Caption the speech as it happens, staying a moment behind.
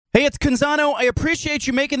Hey, it's Canzano. I appreciate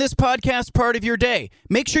you making this podcast part of your day.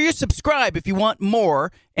 Make sure you subscribe if you want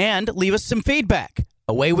more and leave us some feedback.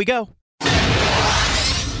 Away we go.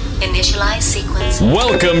 Initialize sequence.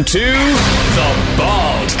 Welcome to The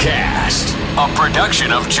Baldcast, a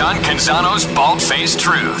production of John Canzano's Bald-Faced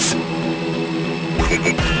Truth.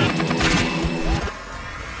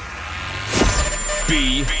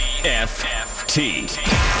 BFT.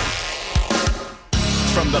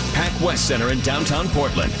 From the Pac West Center in downtown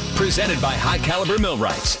Portland, presented by High Caliber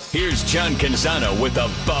Millwrights, here's John Canzano with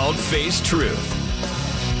The Bald-Faced Truth.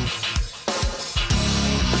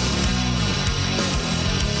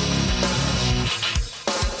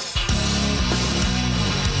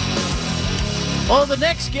 Well, the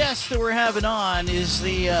next guest that we're having on is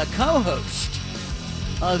the co-host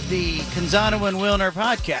of the Canzano and Wilner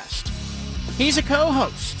podcast. He's a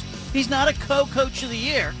co-host. He's not a co-coach of the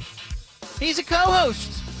year. He's a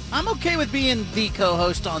co-host. I'm okay with being the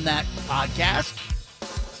co-host on that podcast.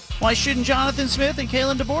 Why shouldn't Jonathan Smith and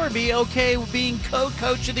Kalen DeBoer be okay with being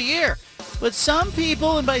co-coach of the year? But some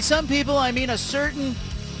people, and by some people I mean a certain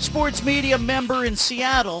sports media member in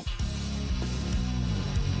Seattle,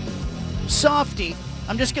 Softy,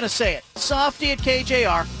 I'm just going to say it, Softy at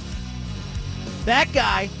KJR, that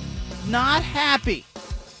guy, not happy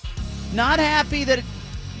that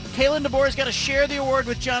Kalen DeBoer's got to share the award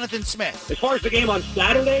with Jonathan Smith. As far as the game on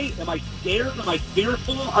Saturday, am I scared? Am I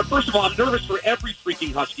fearful? First of all, I'm nervous for every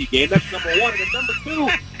freaking Husky game. That's number one. And then number two,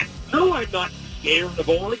 no, I'm not scared of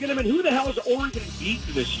Oregon. I mean, who the hell has Oregon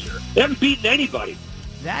beaten this year? They haven't beaten anybody.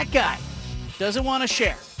 That guy doesn't want to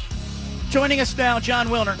share. Joining us now, John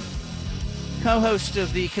Wilner, co-host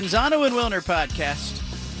of the Canzano and Wilner podcast,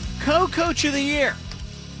 co-coach of the year.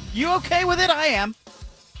 You okay with it? I am.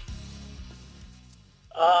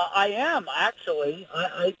 I am, actually.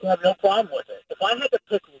 I have no problem with it. If I had to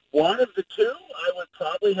pick one of the two, I would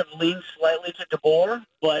probably have leaned slightly to DeBoer,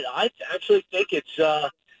 but I actually think it's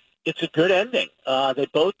a good ending. They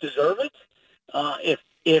both deserve it.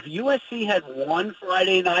 If USC had won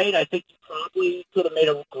Friday night, I think you probably could have made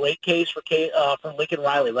a great case for Lincoln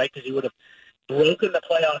Riley, right? Because he would have broken the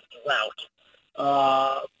playoff drought.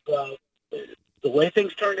 But the way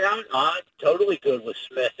things turned out, I'm totally good with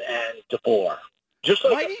Smith and DeBoer. Just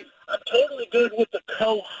like I'm totally good with the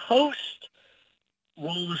co-host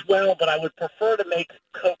role as well, but I would prefer to make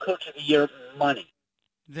co-coach of the year money.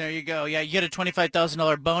 There you go. Yeah, you get a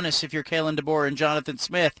 $25,000 bonus if you're Kalen DeBoer and Jonathan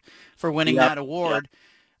Smith for winning that award.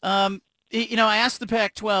 Yep. I asked the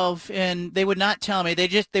Pac-12, and they would not tell me.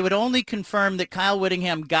 They would only confirm that Kyle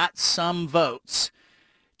Whittingham got some votes.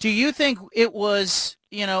 Do you think it was,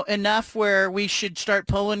 enough where we should start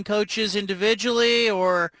pulling coaches individually,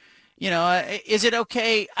 or, is it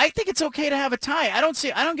okay? I think it's okay to have a tie. I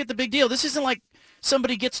don't get the big deal. This isn't like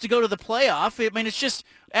somebody gets to go to the playoff. I mean, it's just,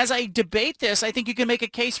 as I debate this, I think you can make a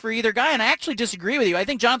case for either guy, and I actually disagree with you. I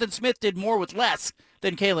think Jonathan Smith did more with less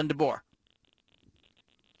than Kalen DeBoer.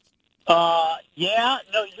 You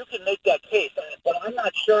can make that case, but I'm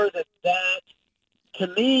not sure that to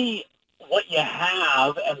me, what you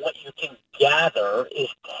have and what you can gather is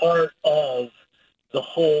part of the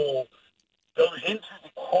whole, goes into the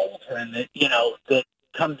cauldron that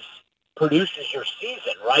produces your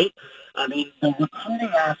season, right? I mean, the recruiting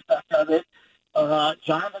aspect of it,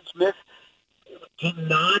 Jonathan Smith did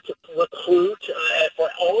not recruit for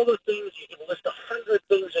all the things. You can list 100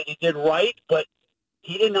 things that he did right, but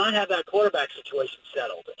he did not have that quarterback situation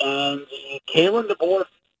settled. And Kalen DeBoer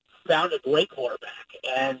found a great quarterback.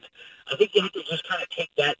 And I think you have to just kind of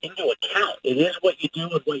take that into account. It is what you do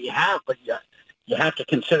with what you have, but you have to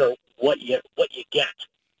consider what you get.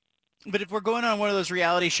 But if we're going on one of those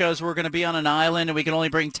reality shows where we're going to be on an island and we can only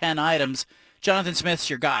bring 10 items, Jonathan Smith's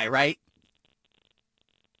your guy, right?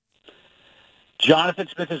 Jonathan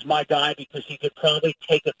Smith is my guy because he could probably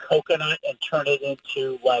take a coconut and turn it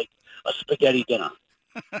into, like, a spaghetti dinner.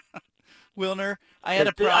 Wilner, I had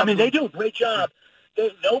a problem. I mean, they do a great job.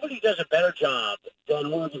 Nobody does a better job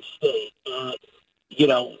than Oregon State at,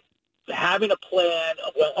 having a plan.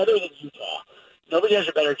 Well, other than Utah, nobody does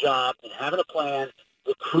a better job than having a plan,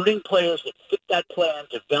 recruiting players that fit that plan,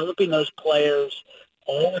 developing those players,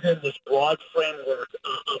 all within this broad framework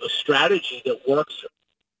of a strategy that works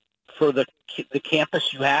for the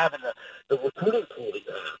campus you have and the recruiting pool that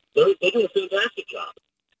you have. They do a fantastic job.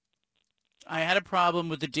 I had a problem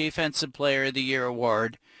with the Defensive Player of the Year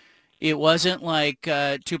award. It wasn't like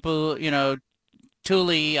Tuli,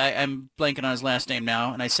 I'm blanking on his last name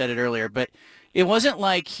now, and I said it earlier, but it wasn't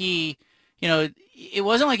like it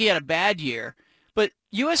wasn't like he had a bad year, but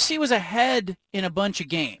USC was ahead in a bunch of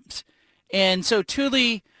games. And so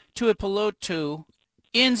Tuli Tuipulotu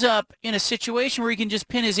ends up in a situation where he can just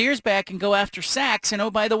pin his ears back and go after sacks. And,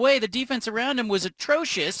 oh, by the way, the defense around him was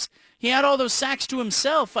atrocious. He had all those sacks to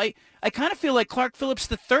himself. I kind of feel like Clark Phillips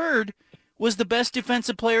III was the best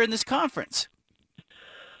defensive player in this conference.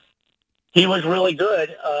 He was really good,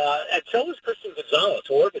 and so was Christian Gonzalez,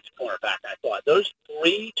 Oregon's cornerback, I thought. Those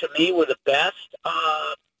three, to me, were the best.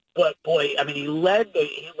 But, boy, I mean, he led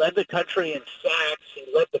the country in sacks. He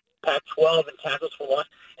led the Pac-12 in tackles for loss.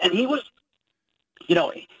 And he was,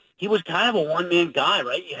 he was kind of a one-man guy,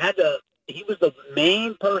 right? He was the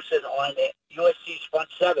main person on USC's front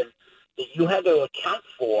seven that you had to account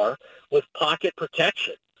for with pocket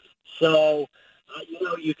protection. So,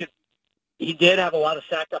 he did have a lot of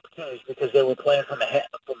sack opportunities because they were playing from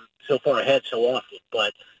so far ahead so often.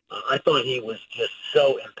 But I thought he was just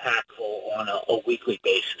so impactful on a weekly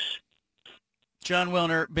basis. Jon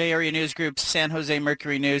Wilner, Bay Area News Group's San Jose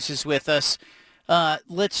Mercury News, is with us.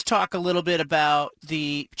 Let's talk a little bit about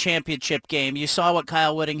the championship game. You saw what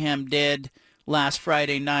Kyle Whittingham did last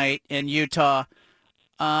Friday night in Utah.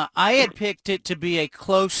 I had picked it to be a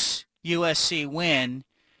close USC win,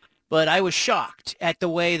 but I was shocked at the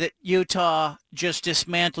way that Utah just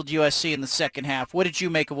dismantled USC in the second half. What did you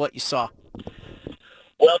make of what you saw?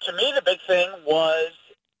 Well, to me, the big thing was,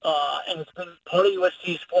 and it's been part of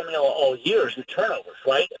USC's formula all year, is the turnovers,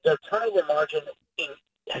 right? Their turnover margin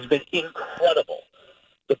has been incredible.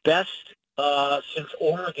 The best since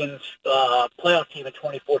Oregon's playoff team in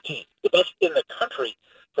 2014. The best in the country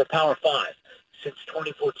for Power 5 since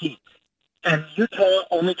 2014. And Utah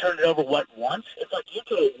only turned it over, once? It's like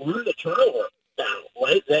Utah won the turnover battle,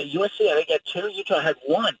 right? That USC, I think, had 2. Utah had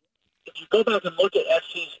 1. If you go back and look at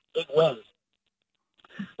SC's big wins,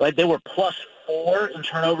 right, they were +4 in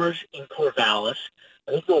turnovers in Corvallis.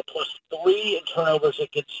 I think they were +3 in turnovers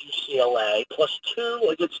against UCLA,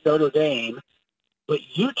 +2 against Notre Dame. But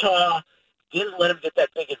Utah didn't let them get that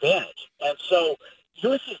big advantage. And so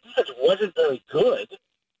USC's defense wasn't very good,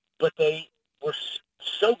 but they were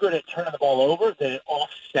so good at turning the ball over that it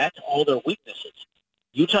offset all their weaknesses.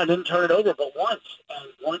 Utah didn't turn it over but once, and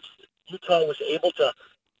once Utah was able to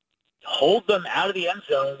hold them out of the end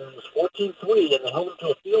zone, and it was 14-3, and they held them to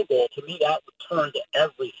a field goal, to me that turned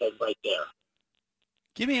everything right there.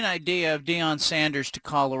 Give me an idea of Deion Sanders to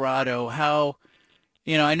Colorado. How,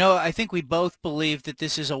 I think we both believe that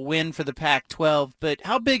this is a win for the Pac-12, but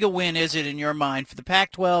how big a win is it in your mind for the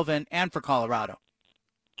Pac-12 and for Colorado?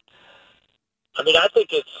 I mean, I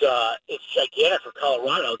think it's gigantic for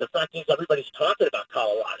Colorado. The fact is, everybody's talking about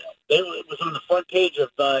Colorado. It was on the front page of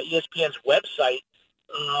ESPN's website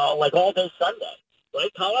like all day Sunday, right?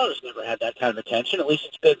 Colorado's never had that kind of attention. At least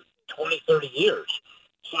it's been 20, 30 years.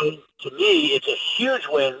 So to me, it's a huge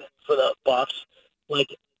win for the Buffs.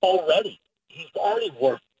 Like already, he's already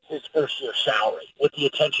worth his first-year salary with the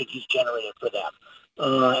attention he's generated for them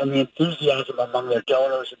and the enthusiasm among their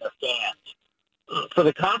donors and their fans. For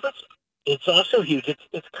the conference, it's also huge.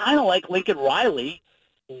 It's kind of like Lincoln Riley,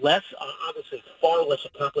 obviously far less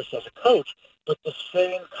accomplished as a coach, but the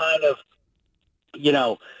same kind of,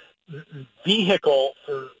 vehicle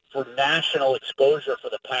for national exposure for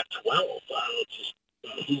the Pac-12.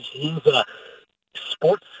 He's a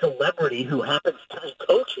sports celebrity who happens to be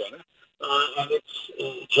coaching, and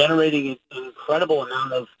it's generating an incredible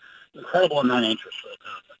amount of interest for the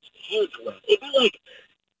conference. Huge win. It'd be like,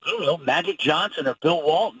 I don't know, Magic Johnson or Bill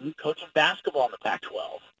Walton coaching basketball in the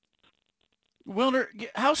Pac-12. Wilner,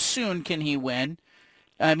 how soon can he win?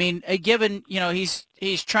 I mean, given,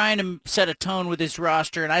 he's trying to set a tone with his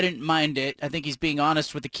roster, and I didn't mind it. I think he's being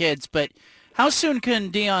honest with the kids. But how soon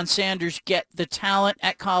can Deion Sanders get the talent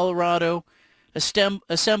at Colorado,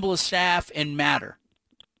 assemble a staff, and matter?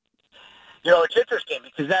 It's interesting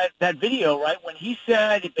because that video, right, when he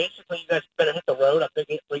said, basically, you guys better hit the road, I'm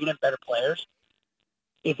bringing in better players.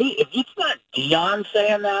 If it's not Deion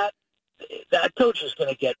saying that coach is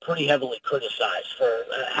going to get pretty heavily criticized for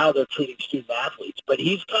how they're treating student athletes. But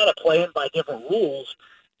he's kind of playing by different rules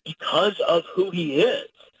because of who he is.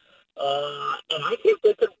 And I think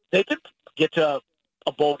they could get to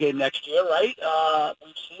a bowl game next year, right?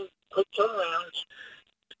 We've seen quick turnarounds.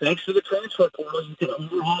 Thanks to the transfer portal, you can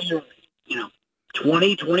overhaul your,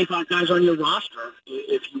 20, 25 guys on your roster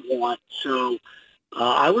if you want. So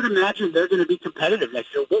I would imagine they're going to be competitive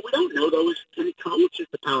next year. What we don't know, though, is can he coach at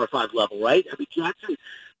the Power 5 level, right? I mean, Jackson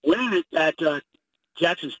winning it at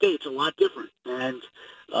Jackson State's a lot different. And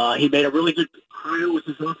he made a really good hire with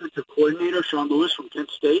his offensive coordinator, Sean Lewis from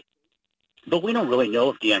Kent State. But we don't really know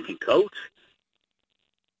if Deion can coach.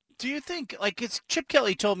 Do you think, it's Chip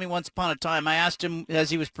Kelly told me once upon a time, I asked him as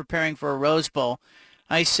he was preparing for a Rose Bowl,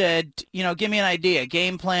 I said, give me an idea,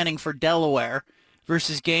 game planning for Delaware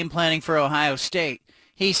versus game planning for Ohio State.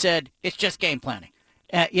 he said, it's just game planning.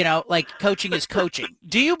 Like coaching is coaching.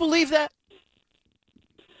 Do you believe that?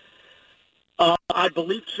 I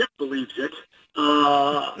believe Chip believes it.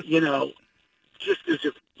 Just as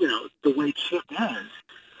if, the way Chip is.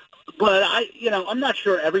 But I'm not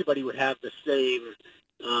sure everybody would have the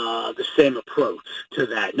same approach to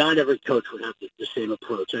that. Not every coach would have the same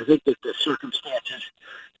approach. I think that the circumstances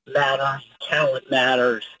matter, talent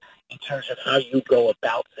matters in terms of how you go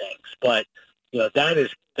about things. But that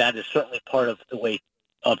is certainly part of the way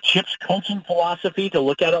of Chip's coaching philosophy to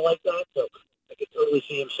look at it like that. So I could totally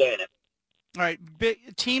see him saying it. All right,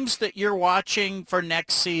 teams that you're watching for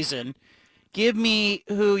next season, give me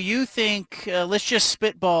who you think, let's just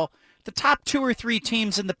spitball, the top 2 or 3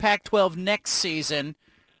 teams in the Pac-12 next season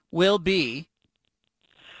will be.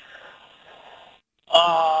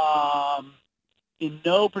 In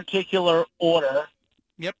no particular order.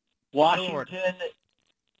 Yep. Washington,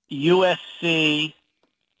 USC,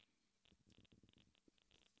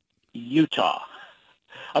 Utah.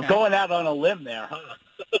 I'm going out on a limb there, huh?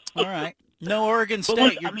 All right. No Oregon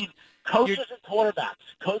State. Coaches and quarterbacks.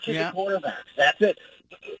 That's it.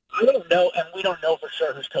 I don't know, and we don't know for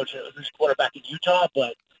sure who's quarterback in Utah,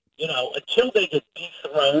 but, until they get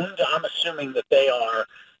dethroned, I'm assuming that they are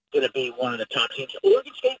going to be one of the top teams.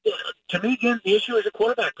 Oregon State, to me, again, the issue is a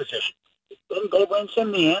quarterback position. Doesn't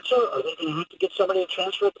Gulbranson the answer? Are they going to have to get somebody in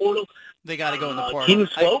transfer portal? They got to go in the portal. Keaton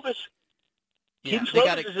Slovis. Keaton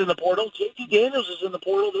Slovis is in the portal. JT Daniels is in the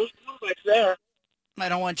portal. There's quarterbacks there. I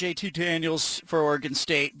don't want JT Daniels for Oregon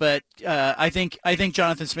State, but I think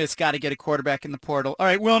Jonathan Smith's got to get a quarterback in the portal. All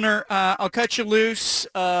right, Wilner, I'll cut you loose.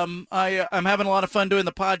 I'm having a lot of fun doing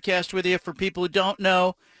the podcast with you. For people who don't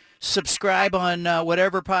know, subscribe on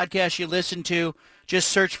whatever podcast you listen to. Just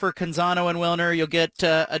search for Canzano and Wilner. You'll get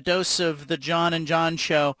a dose of the John and John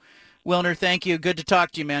show. Wilner, thank you. Good to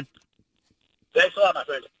talk to you, man. Thanks a lot, my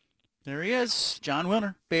friend. There he is, John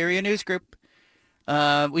Wilner, Bay Area News Group.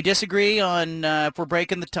 We disagree on if we're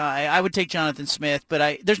breaking the tie. I would take Jonathan Smith,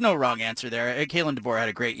 but there's no wrong answer there. Kalen DeBoer had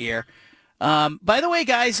a great year. By the way,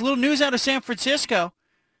 guys, a little news out of San Francisco.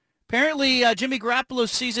 Apparently, Jimmy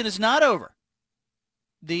Garoppolo's season is not over.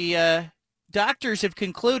 The doctors have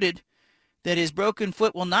concluded that his broken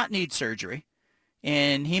foot will not need surgery,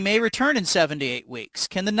 and he may return in 7 to 8 weeks.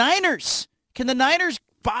 Can the Niners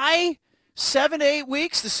buy 7 to 8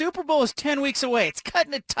 weeks? The Super Bowl is 10 weeks away. It's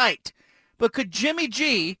cutting it tight. But could Jimmy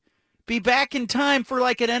G be back in time for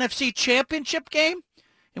like an NFC championship game?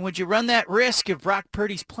 And would you run that risk if Brock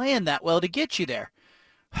Purdy's playing that well to get you there?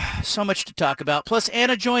 So much to talk about. Plus,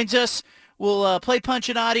 Anna joins us. We'll play Punch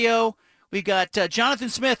and Audio. We got Jonathan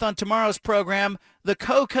Smith on tomorrow's program, the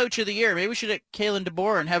co-coach of the year. Maybe we should get Kalen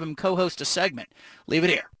DeBoer and have him co-host a segment. Leave it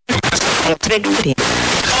here.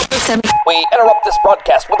 We interrupt this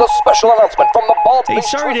broadcast with a special announcement from the Bald Face.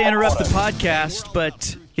 Hey, sorry to interrupt the podcast,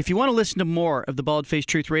 but if you want to listen to more of the Bald Face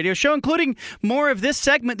Truth Radio Show, including more of this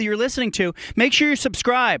segment that you're listening to, make sure you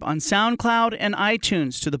subscribe on SoundCloud and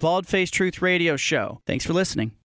iTunes to the Bald Face Truth Radio Show. Thanks for listening.